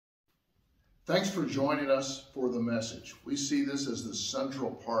Thanks for joining us for the message. We see this as the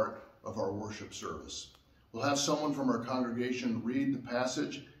central part of our worship service. We'll have someone from our congregation read the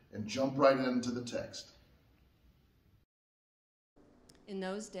passage and jump right into the text. In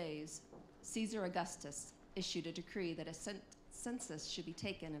those days, Caesar Augustus issued a decree that a census should be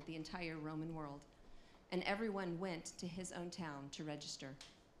taken of the entire Roman world, and everyone went to his own town to register.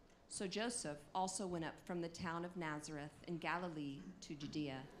 So Joseph also went up from the town of Nazareth in Galilee to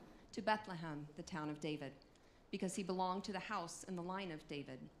Judea, to Bethlehem, the town of David, because he belonged to the house and the line of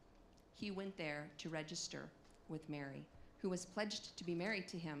David. He went there to register with Mary, who was pledged to be married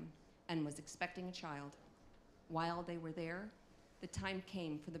to him and was expecting a child. While they were there, the time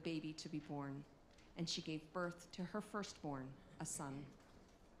came for the baby to be born, and she gave birth to her firstborn, a son.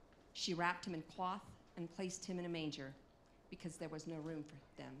 She wrapped him in cloth and placed him in a manger, because there was no room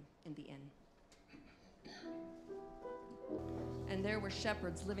for them in the inn. And there were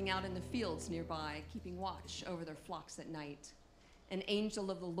shepherds living out in the fields nearby, keeping watch over their flocks at night. An angel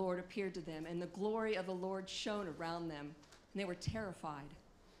of the Lord appeared to them, and the glory of the Lord shone around them, and they were terrified.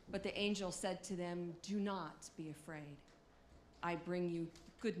 But the angel said to them, "Do not be afraid. I bring you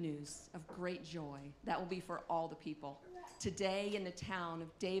good news of great joy that will be for all the people. Today in the town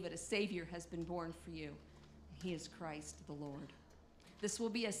of David, a Savior has been born for you. He is Christ the Lord. This will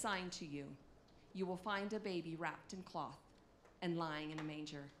be a sign to you. You will find a baby wrapped in cloth and lying in a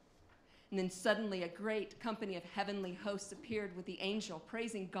manger." And then suddenly a great company of heavenly hosts appeared with the angel,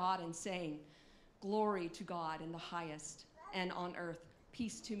 praising God and saying, "Glory to God in the highest, and on earth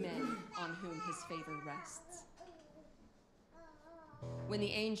peace to men on whom his favor rests." When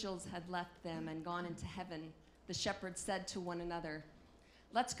the angels had left them and gone into heaven, the shepherds said to one another,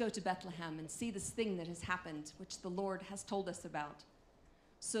 "Let's go to Bethlehem and see this thing that has happened, which the Lord has told us about."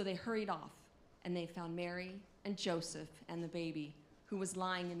 So they hurried off, and they found Mary and Joseph and the baby, who was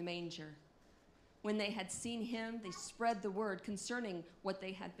lying in the manger. When they had seen him, they spread the word concerning what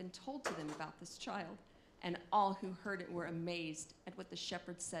they had been told to them about this child, and all who heard it were amazed at what the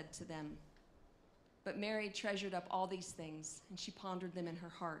shepherds said to them. But Mary treasured up all these things, and she pondered them in her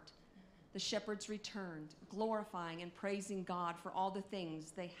heart. The shepherds returned, glorifying and praising God for all the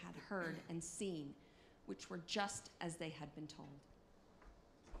things they had heard and seen, which were just as they had been told.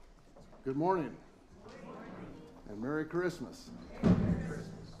 Good morning. And Merry Christmas. You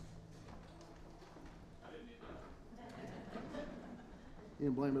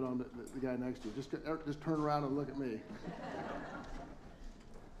can blame it on the guy next to you. Just turn around and look at me.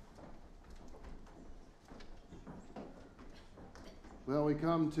 Well, we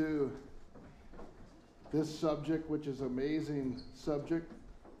come to this subject, which is an amazing subject,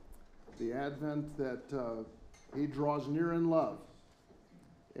 the Advent that he draws near in love,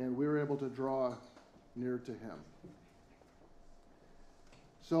 and we're able to draw near to him.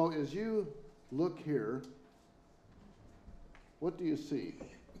 So as you look here, what do you see?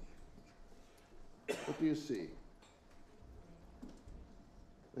 What do you see?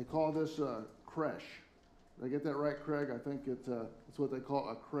 They call this a creche. Did I get that right, Craig? I think it's what they call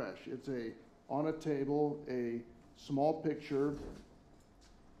a creche. It's on a table, a small picture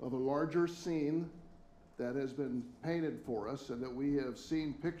of a larger scene that has been painted for us, and that we have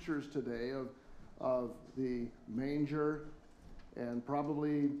seen pictures today of the manger, and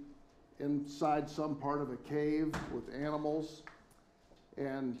probably inside some part of a cave with animals.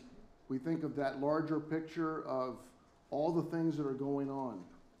 And we think of that larger picture of all the things that are going on.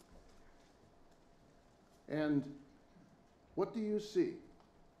 And what do you see?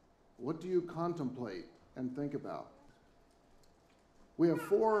 What do you contemplate and think about? We have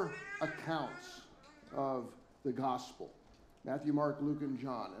 4 accounts of the gospel: Matthew, Mark, Luke, and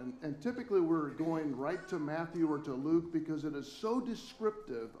John. And typically we're going right to Matthew or to Luke because it is so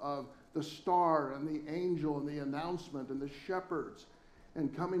descriptive of the star and the angel and the announcement and the shepherds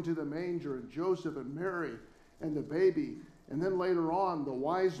and coming to the manger and Joseph and Mary and the baby. And then later on, the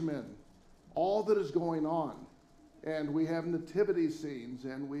wise men, all that is going on. And we have nativity scenes,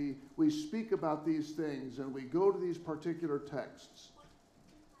 and we speak about these things, and we go to these particular texts.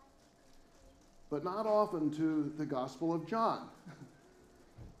 But not often to the Gospel of John.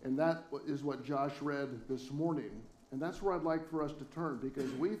 And that is what Josh read this morning. And that's where I'd like for us to turn,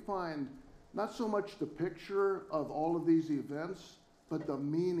 because we find not so much the picture of all of these events, but the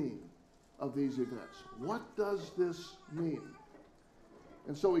meaning of these events. What does this mean?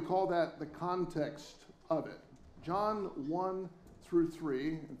 And so we call that the context of it. John 1 through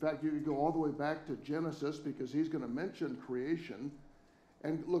 3. In fact, you could go all the way back to Genesis, because he's going to mention creation,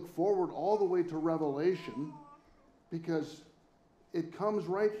 and look forward all the way to Revelation, because it comes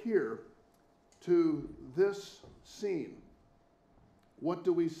right here to this scene. What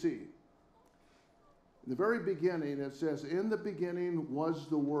do we see? the very beginning, it says, in the beginning was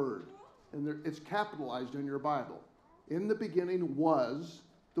the Word. And it's capitalized in your Bible. In the beginning was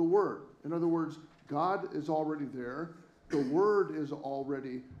the Word. In other words, God is already there. The Word is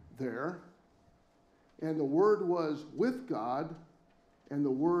already there. And the Word was with God, and the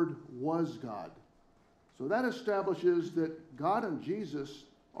Word was God. So that establishes that God and Jesus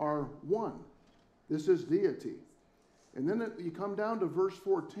are one. This is deity. And then you come down to verse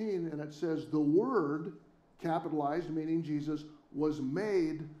 14, and it says, the Word, capitalized, meaning Jesus, was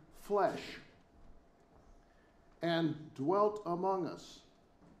made flesh and dwelt among us.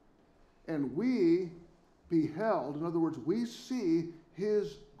 And we beheld, in other words, we see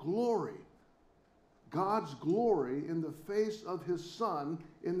his glory, God's glory in the face of his Son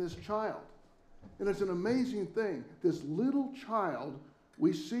in this child. And it's an amazing thing. This little child,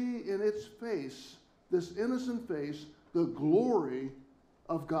 we see in its face, this innocent face, the glory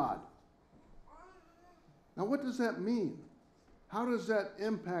of God. Now, what does that mean? How does that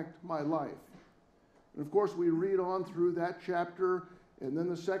impact my life? And of course, we read on through that chapter and then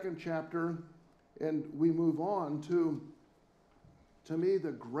the second chapter, and we move on to me,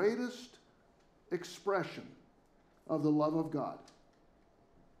 the greatest expression of the love of God.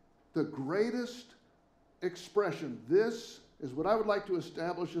 The greatest expression. This is what I would like to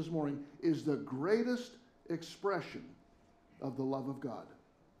establish this morning, is the greatest expression of the love of God.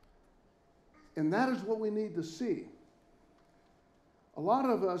 And that is what we need to see. A lot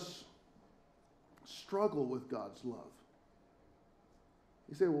of us struggle with God's love.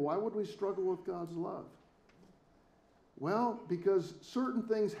 You say, well, why would we struggle with God's love? Well, because certain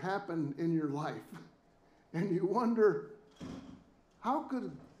things happen in your life, and you wonder, how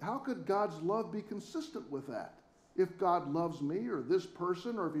could God's love be consistent with that? If God loves me or this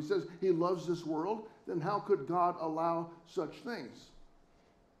person, or if he says he loves this world, then how could God allow such things?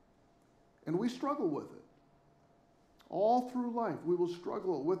 And we struggle with it. All through life, we will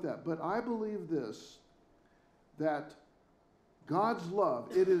struggle with that. But I believe this, that God's love,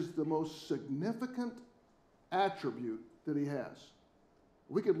 it is the most significant attribute that he has.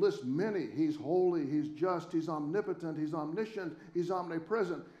 We could list many. He's holy, he's just, he's omnipotent, he's omniscient, he's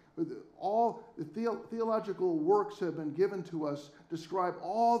omnipresent. All the theological works have been given to us, describe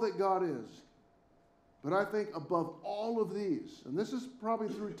all that God is. But I think above all of these, and this is probably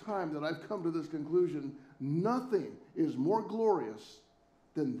through time that I've come to this conclusion, nothing is more glorious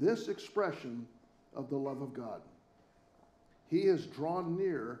than this expression of the love of God. He has drawn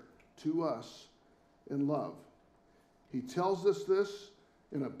near to us in love. He tells us this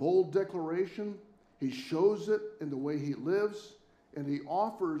in a bold declaration. He shows it in the way he lives, and he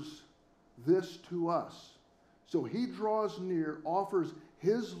offers this to us. So he draws near, offers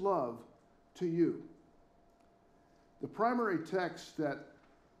his love to you. The primary text that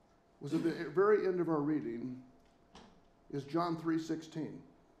was at the very end of our reading is John 3:16.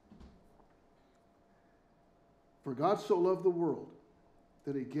 For God so loved the world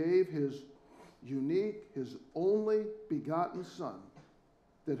that he gave his unique, his only begotten Son,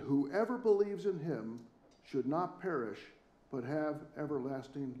 that whoever believes in him should not perish, but have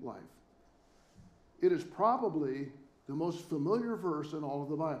everlasting life. It is probably the most familiar verse in all of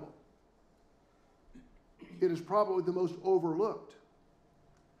the Bible. It is probably the most overlooked.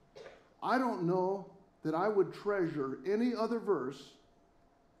 I don't know that I would treasure any other verse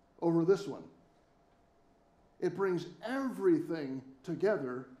over this one. It brings everything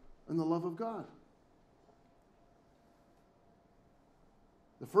together in the love of God.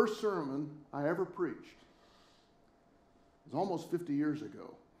 The first sermon I ever preached was almost 50 years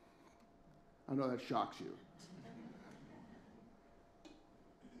ago. I know that shocks you.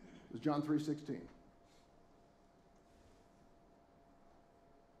 It was John 3:16.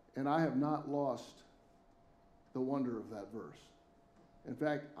 And I have not lost the wonder of that verse. In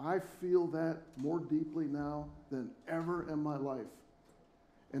fact, I feel that more deeply now than ever in my life.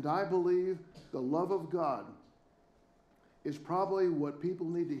 And I believe the love of God is probably what people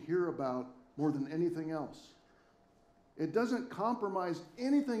need to hear about more than anything else. It doesn't compromise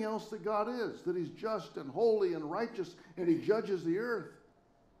anything else that God is, that he's just and holy and righteous and he judges the earth.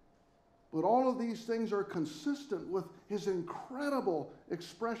 But all of these things are consistent with his incredible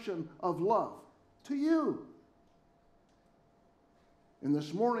expression of love to you. And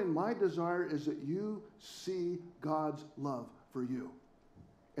this morning, my desire is that you see God's love for you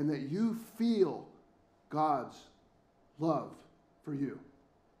and that you feel God's love for you.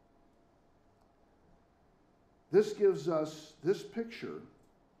 This picture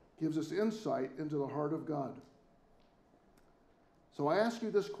gives us insight into the heart of God. So I ask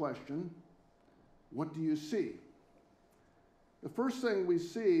you this question, what do you see? The first thing we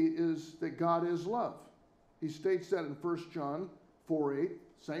see is that God is love. he states that in 1 John 4:8,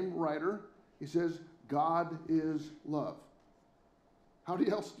 same writer. He says, God is love. How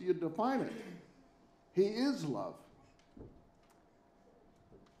else do you define it? He is love.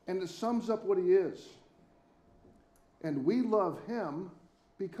 And it sums up what he is. And we love him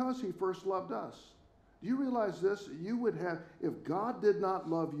because he first loved us. Do you realize this? You would have, if God did not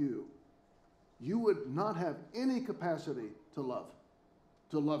love you, you would not have any capacity to love.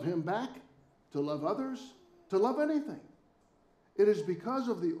 To love him back, to love others, to love anything. It is because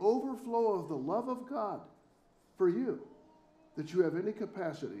of the overflow of the love of God for you that you have any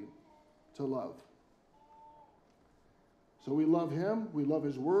capacity to love. So we love him, we love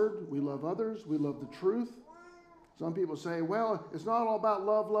his word, we love others, we love the truth. Some people say, well, it's not all about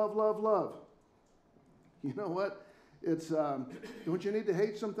love, love, love, love. You know what? It's don't you need to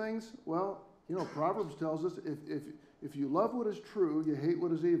hate some things? Well, you know, Proverbs tells us if you love what is true, you hate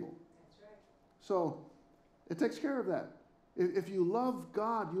what is evil. That's right. So it takes care of that. If you love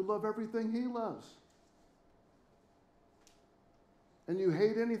God, you love everything he loves. And you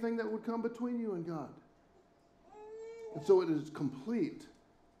hate anything that would come between you and God. And so it is complete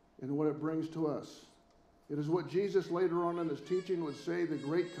in what it brings to us. It is what Jesus later on in his teaching would say, the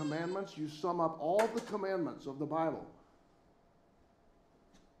great commandments. You sum up all the commandments of the Bible.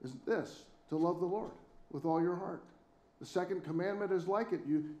 Is this, to love the Lord with all your heart. The second commandment is like it.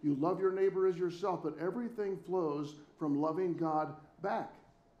 You love your neighbor as yourself, but everything flows from loving God back.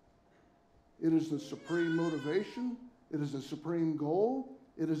 It is the supreme motivation. It is the supreme goal.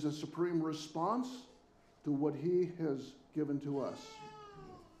 It is the supreme response to what he has given to us.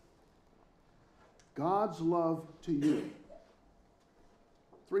 God's love to you.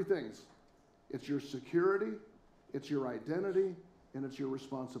 Three things. It's your security, it's your identity, and it's your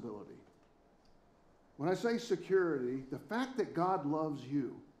responsibility. When I say security, the fact that God loves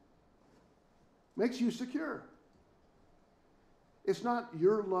you makes you secure. It's not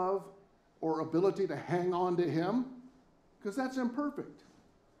your love or ability to hang on to him, because that's imperfect.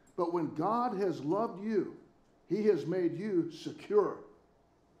 But when God has loved you, he has made you secure.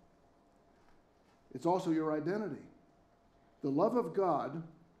 It's also your identity. The love of God,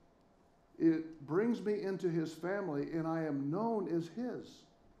 it brings me into his family, and I am known as his.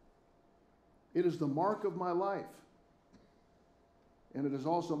 It is the mark of my life. And it is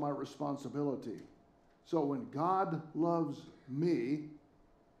also my responsibility. So when God loves me,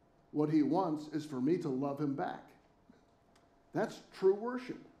 what he wants is for me to love him back. That's true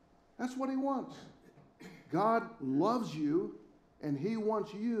worship. That's what he wants. God loves you, and he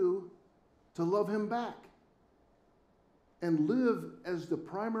wants you to love him back and live as the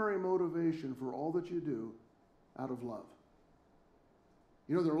primary motivation for all that you do out of love.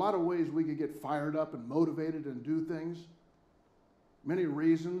 You know, there are a lot of ways we could get fired up and motivated and do things. Many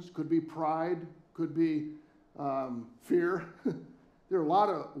reasons. Could be pride, could be fear. There are a lot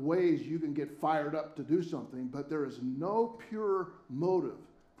of ways you can get fired up to do something, but there is no pure motive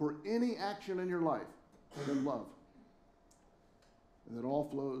for any action in your life than love. And that all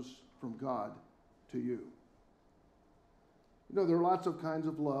flows from God to you. You know, there are lots of kinds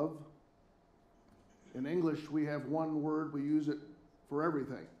of love. In English, we have one word, we use it for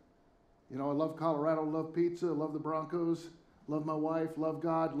everything. You know, I love Colorado, love pizza, love the Broncos, love my wife, love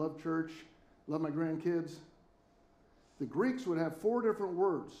God, love church, love my grandkids. The Greeks would have 4 different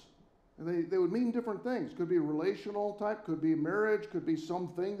words, and they would mean different things. Could be relational type, could be marriage, could be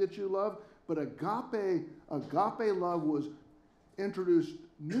something that you love. But agape love was introduced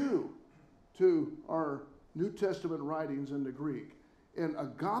new to our New Testament writings in the Greek. And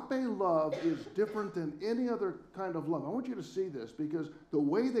agape love is different than any other kind of love. I want you to see this, because the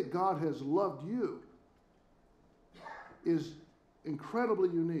way that God has loved you is incredibly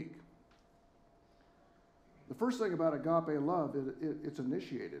unique. The first thing about agape love is it's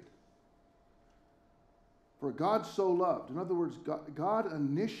initiated. For God so loved. In other words, God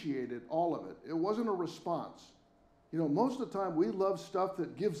initiated all of it. It wasn't a response. You know, most of the time we love stuff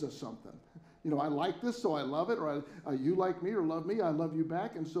that gives us something. You know, I like this, so I love it, or you like me or love me, I love you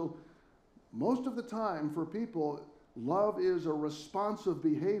back. And so most of the time for people, love is a responsive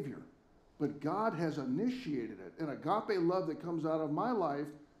behavior. But God has initiated it. And agape love that comes out of my life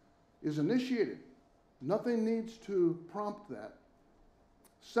is initiated. Nothing needs to prompt that.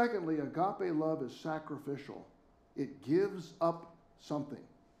 Secondly, agape love is sacrificial. It gives up something.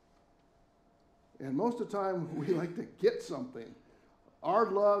 And most of the time, we like to get something. Our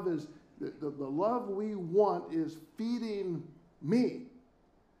love is, the love we want is feeding me.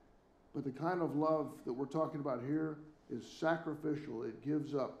 But the kind of love that we're talking about here is sacrificial. It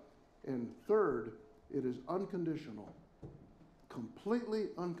gives up. And third, it is unconditional. Completely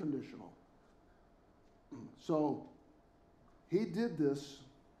unconditional. So he did this,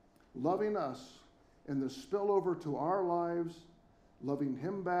 loving us, and the spillover to our lives, loving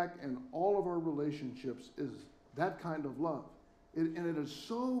him back, and all of our relationships is that kind of love. And it is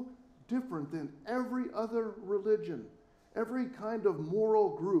so different than every other religion, every kind of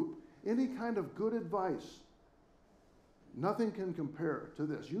moral group, any kind of good advice. Nothing can compare to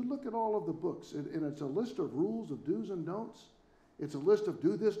this. You look at all of the books, and it's a list of rules of do's and don'ts. It's a list of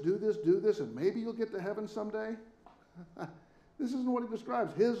do this, do this, do this, and maybe you'll get to heaven someday. This isn't what he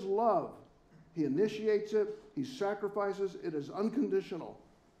describes. His love. He initiates it. He sacrifices. It is unconditional.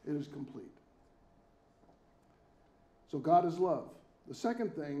 It is complete. So God is love. The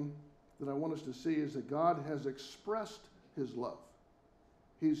second thing that I want us to see is that God has expressed his love.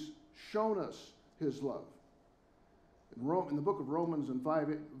 He's shown us his love. In the book of Romans in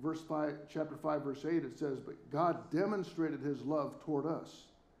chapter 5, verse 8, it says, "But God demonstrated his love toward us,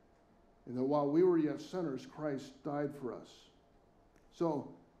 and that while we were yet sinners, Christ died for us." So,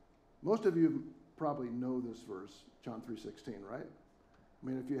 most of you probably know this verse, John 3:16, right? I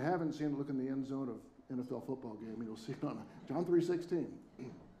mean, if you haven't seen it, look in the end zone of NFL football game, and you'll see it on John 3:16.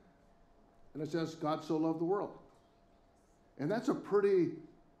 And it says, "God so loved the world." And that's a pretty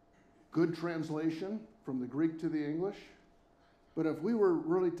good translation from the Greek to the English. But if we were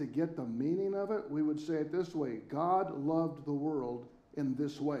really to get the meaning of it, we would say it this way: God loved the world in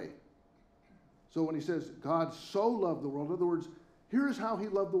this way. So when he says God so loved the world, in other words, here's how he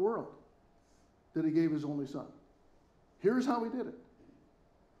loved the world, that he gave his only son. Here's how he did it.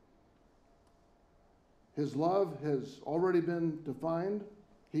 His love has already been defined.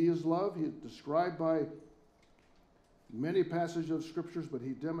 He is love. He is described by many passages of scriptures, but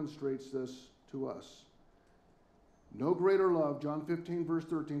he demonstrates this to us. No greater love, John 15, verse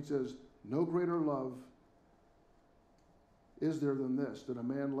 13 says, no greater love is there than this, that a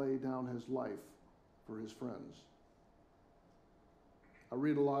man lay down his life for his friends. I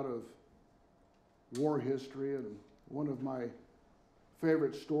read a lot of war history, and one of my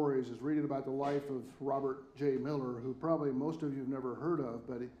favorite stories is reading about the life of Robert J. Miller, who probably most of you have never heard of,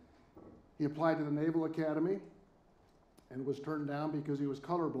 but he applied to the Naval Academy and was turned down because he was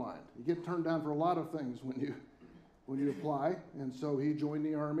colorblind. You get turned down for a lot of things when you apply, and so he joined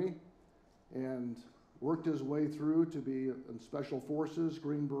the Army and worked his way through to be in Special Forces,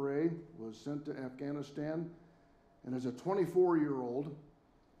 Green Beret, was sent to Afghanistan, and as a 24-year-old,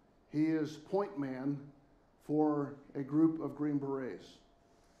 he is point man for a group of Green Berets.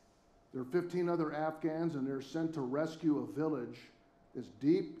 There are 15 other Afghans, and they're sent to rescue a village that's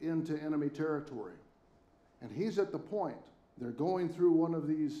deep into enemy territory. And he's at the point. They're going through one of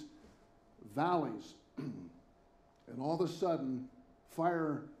these valleys, and all of a sudden,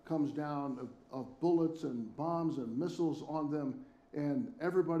 fire comes down of bullets and bombs and missiles on them, and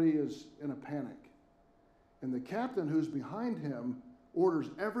everybody is in a panic. And the captain who's behind him orders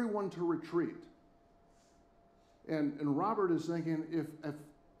everyone to retreat. And Robert is thinking,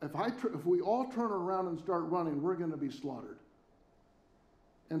 if we all turn around and start running, we're going to be slaughtered.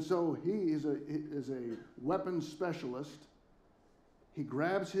 And so he is a weapons specialist. He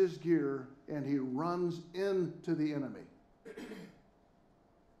grabs his gear and he runs into the enemy.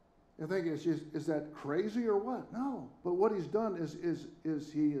 You think is that crazy or what? No. But what he's done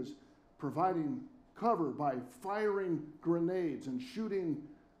is he is providing cover by firing grenades and shooting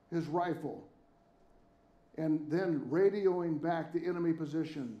his rifle, and then radioing back the enemy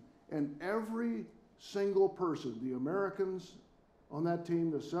position. And every single person, the Americans on that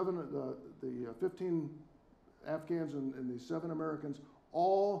team, the 15 Afghans and the 7 Americans,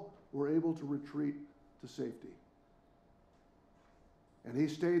 all were able to retreat to safety. And he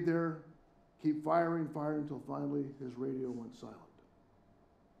stayed there, keep firing until finally his radio went silent.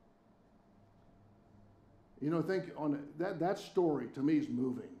 You know, think on that story to me is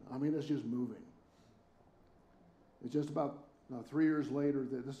moving. I mean, it's just moving. It's just about 3 years later,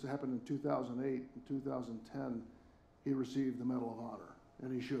 that this happened in 2008. In 2010, he received the Medal of Honor,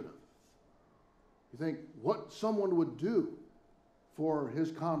 and he should have. You think what someone would do for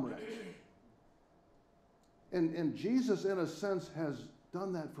his comrades. And Jesus, in a sense, has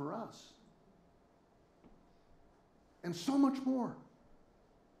done that for us. And so much more.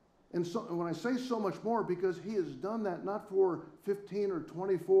 And so, when I say so much more, because he has done that not for 15 or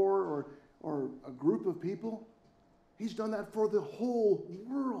 24 or a group of people. He's done that for the whole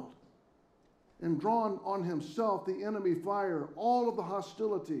world. And drawn on himself the enemy fire, all of the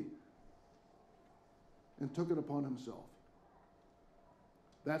hostility, and took it upon himself.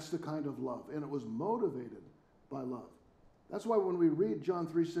 That's the kind of love. And it was motivated by love. That's why when we read John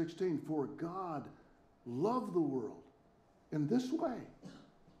 3:16, for God loved the world in this way.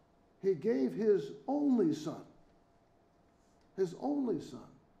 He gave his only Son. His only Son.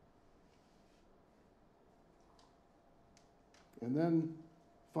 And then,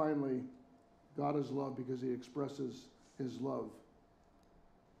 finally, God is love because he expresses his love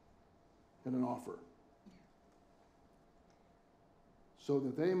in an offer. So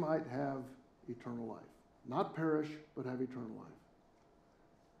that they might have eternal life. Not perish, but have eternal life.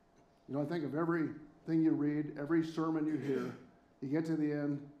 You know, I think of everything you read, every sermon you hear, you get to the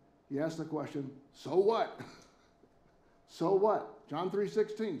end, you ask the question, so what? So what? John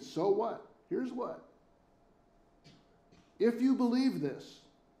 3:16, so what? Here's what. If you believe this,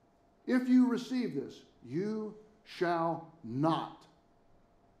 if you receive this, you shall not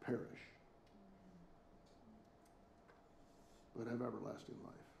perish, but have everlasting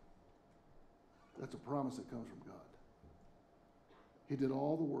life. That's a promise that comes from God. He did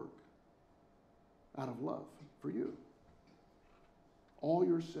all the work out of love for you. All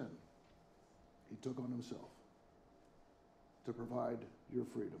your sin, he took on himself to provide your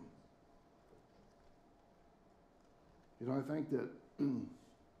freedom. You know, I think that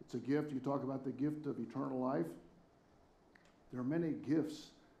it's a gift. You talk about the gift of eternal life. There are many gifts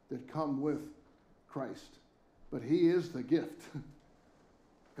that come with Christ, but he is the gift.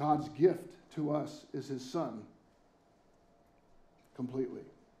 God's gift to us is his Son completely.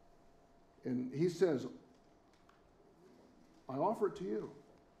 And he says, I offer it to you.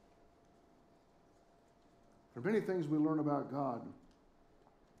 There are many things we learn about God.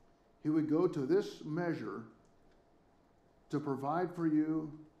 He would go to this measure to provide for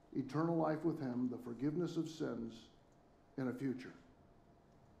you eternal life with him, the forgiveness of sins, and a future.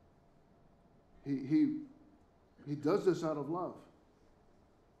 He does this out of love.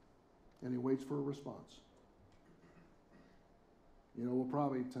 And he waits for a response. You know, we'll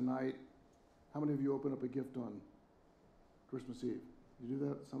probably tonight, how many of you open up a gift on Christmas Eve? You do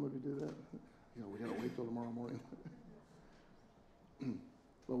that? Some of you do that? You know, we got to wait till tomorrow morning.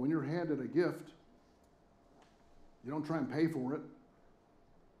 But when you're handed a gift, you don't try and pay for it.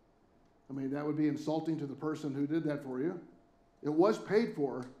 I mean, that would be insulting to the person who did that for you. It was paid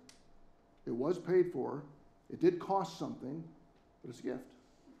for. It was paid for. It did cost something, but it's a gift.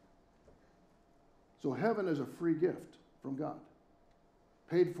 So heaven is a free gift from God,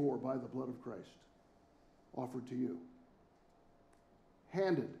 paid for by the blood of Christ, offered to you,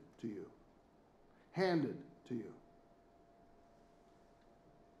 handed to you, handed to you.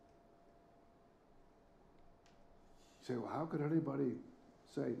 You say, well, how could anybody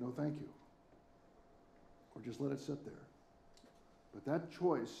say, no, thank you? Or just let it sit there? But that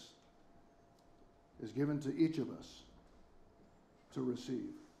choice is given to each of us to receive.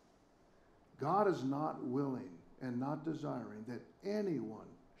 God is not willing and not desiring that anyone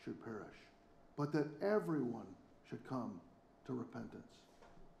should perish, but that everyone should come to repentance.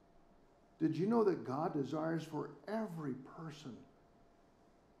 Did you know that God desires for every person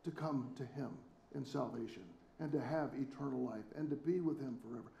to come to him in salvation and to have eternal life and to be with him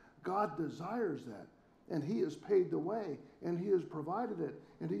forever? God desires that, and he has paid the way, and he has provided it,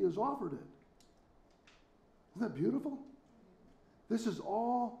 and he has offered it. Isn't that beautiful? This is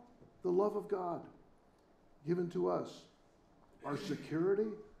all the love of God given to us. Our security,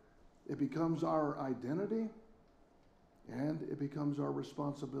 it becomes our identity, and it becomes our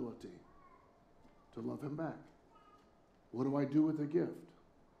responsibility to love him back. What do I do with the gift?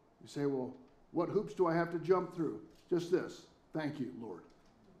 You say, well, what hoops do I have to jump through? Just this. Thank you, Lord.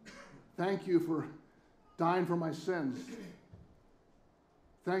 Thank you for dying for my sins.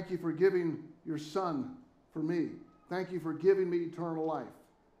 Thank you for giving your Son for me. Thank you for giving me eternal life.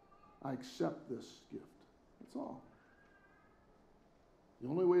 I accept this gift. That's all. The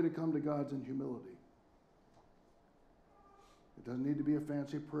only way to come to God's in humility. It doesn't need to be a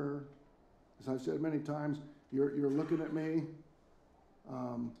fancy prayer. As I've said many times, you're looking at me.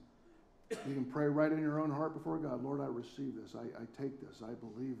 You can pray right in your own heart before God. Lord, I receive this. I take this. I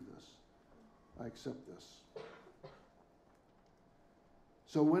believe this. I accept this.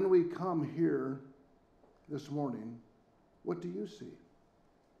 So when we come here this morning, what do you see?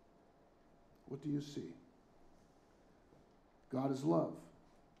 What do you see? God is love.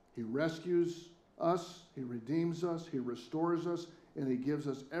 He rescues us, he redeems us, he restores us, and he gives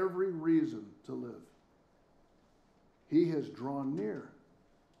us every reason to live. He has drawn near.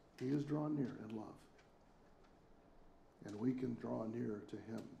 He has drawn near in love. And we can draw near to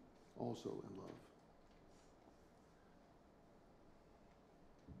him also in love.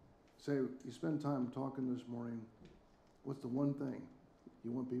 Say, you spend time talking this morning, what's the one thing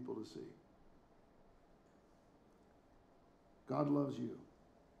you want people to see? God loves you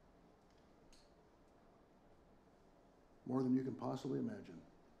more than you can possibly imagine.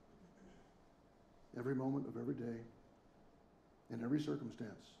 every moment of every day, in every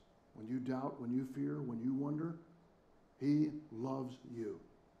circumstance. When you doubt, when you fear, when you wonder, he loves you.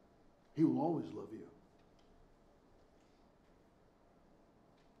 He will always love you.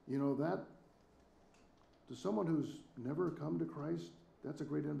 You know, that, to someone who's never come to Christ, that's a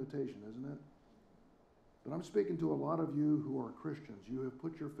great invitation, isn't it? But I'm speaking to a lot of you who are Christians. You have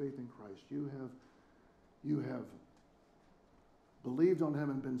put your faith in Christ. You have believed on him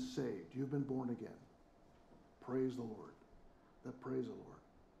and been saved. You've been born again. Praise the Lord. Praise the Lord.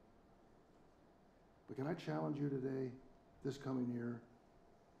 But can I challenge you today, this coming year,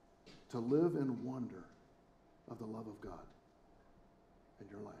 to live in wonder of the love of God in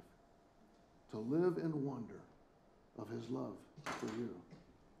your life? To live in wonder of his love for you.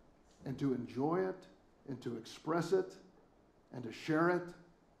 And to enjoy it, and to express it, and to share it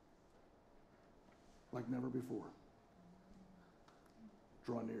like never before.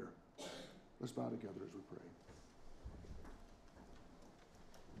 Draw near. Let's bow together as we pray.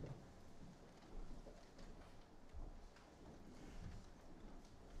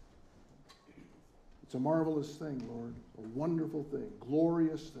 It's a marvelous thing, Lord, a wonderful thing,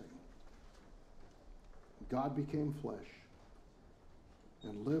 glorious thing. God became flesh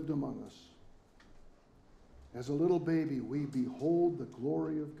and lived among us. As a little baby, we behold the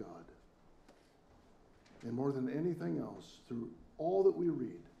glory of God. And more than anything else, through all that we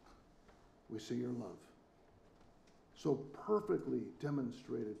read, we see your love. So perfectly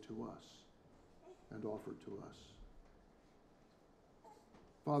demonstrated to us and offered to us.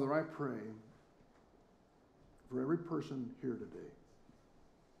 Father, I pray for every person here today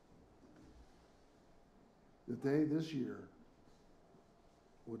that they this year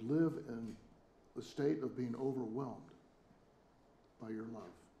would live in the state of being overwhelmed by your love.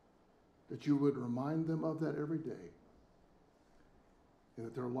 That you would remind them of that every day, and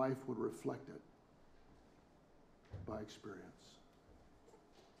that their life would reflect it by experience.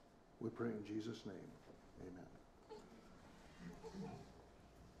 We pray in Jesus' name. Amen.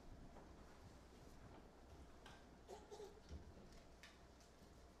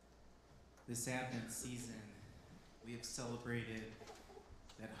 This Advent season, we have celebrated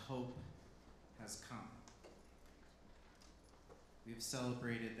that hope has come. We have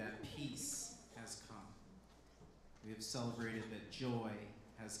celebrated that peace has come. We have celebrated that joy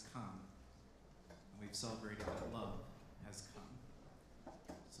has come. And we've celebrated that love has come.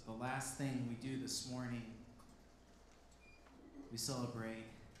 So the last thing we do this morning, we celebrate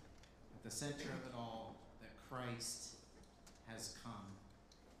at the center of it all that Christ has come.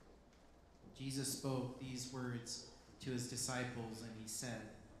 Jesus spoke these words to his disciples, and he said,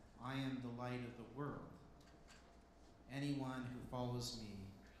 I am the light of the world. Anyone who follows me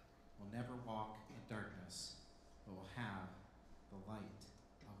will never walk in darkness, but will have the light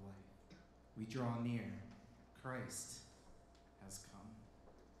of life. We draw near. Christ has come.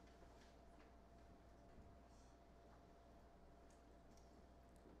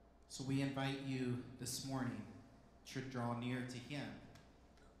 So we invite you this morning to draw near to him,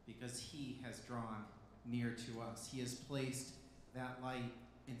 because he has drawn near to us. He has placed that light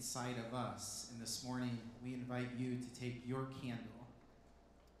inside of us. And this morning, we invite you to take your candle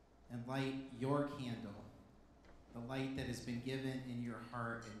and light your candle, the light that has been given in your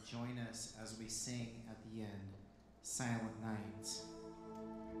heart, and join us as we sing at the end, Silent Night.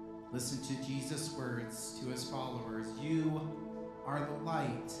 Listen to Jesus' words to his followers. You are the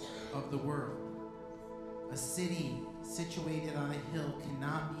light of the world. A city situated on a hill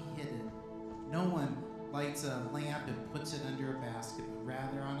cannot be hidden. No one lights a lamp and puts it under a basket, but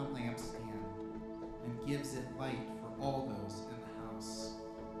rather on a lampstand, and gives it light for all those in the house.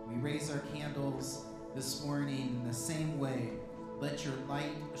 We raise our candles this morning in the same way. Let your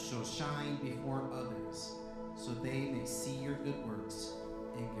light so shine before others, so they may see your good works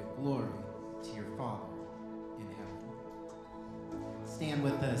and give glory to your Father in heaven. Stand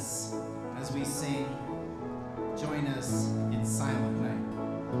with us as we sing. Join us in Silent Night.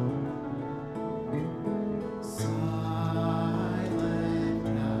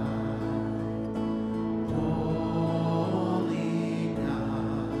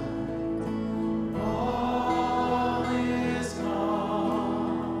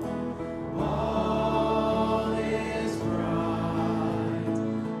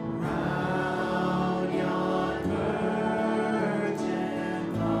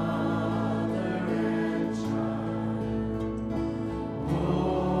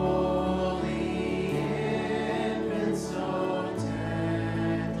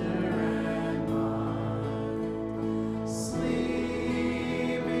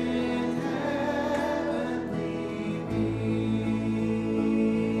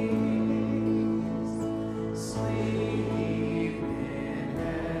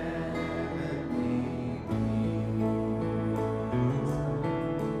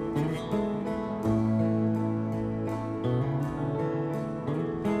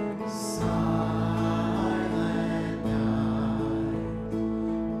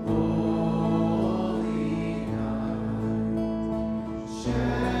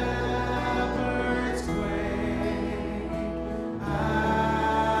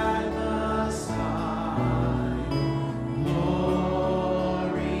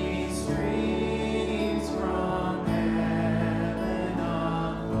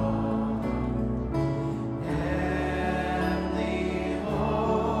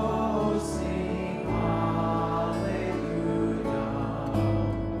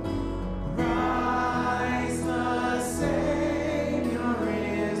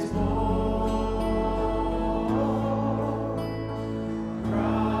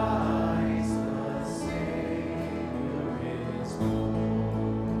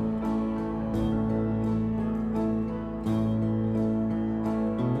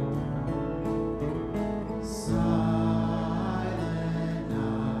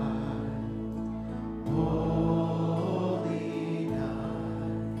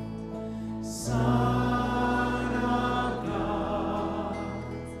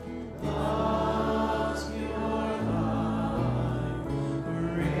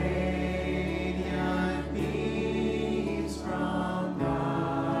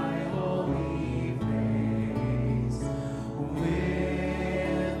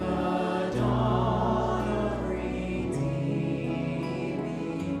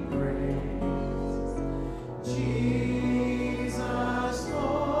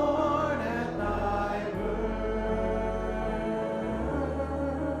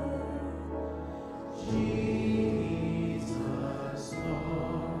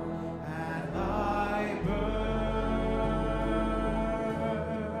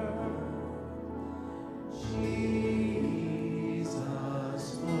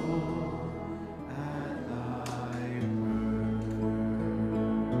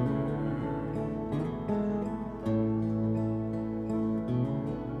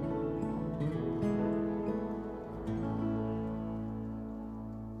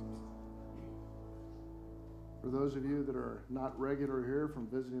 not regular here from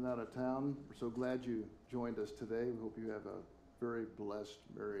visiting out of town, we're so glad you joined us today. We hope you have a very blessed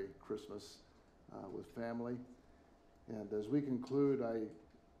Merry Christmas with family. And as we conclude, I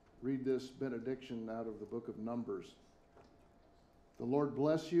read this benediction out of the book of Numbers. The Lord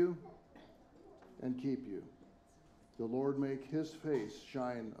bless you and keep you. The Lord make his face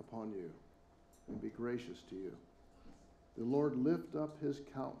shine upon you and be gracious to you. The Lord lift up his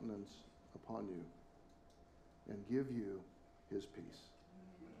countenance upon you and give you his peace.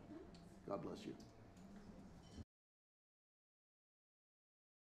 God bless you.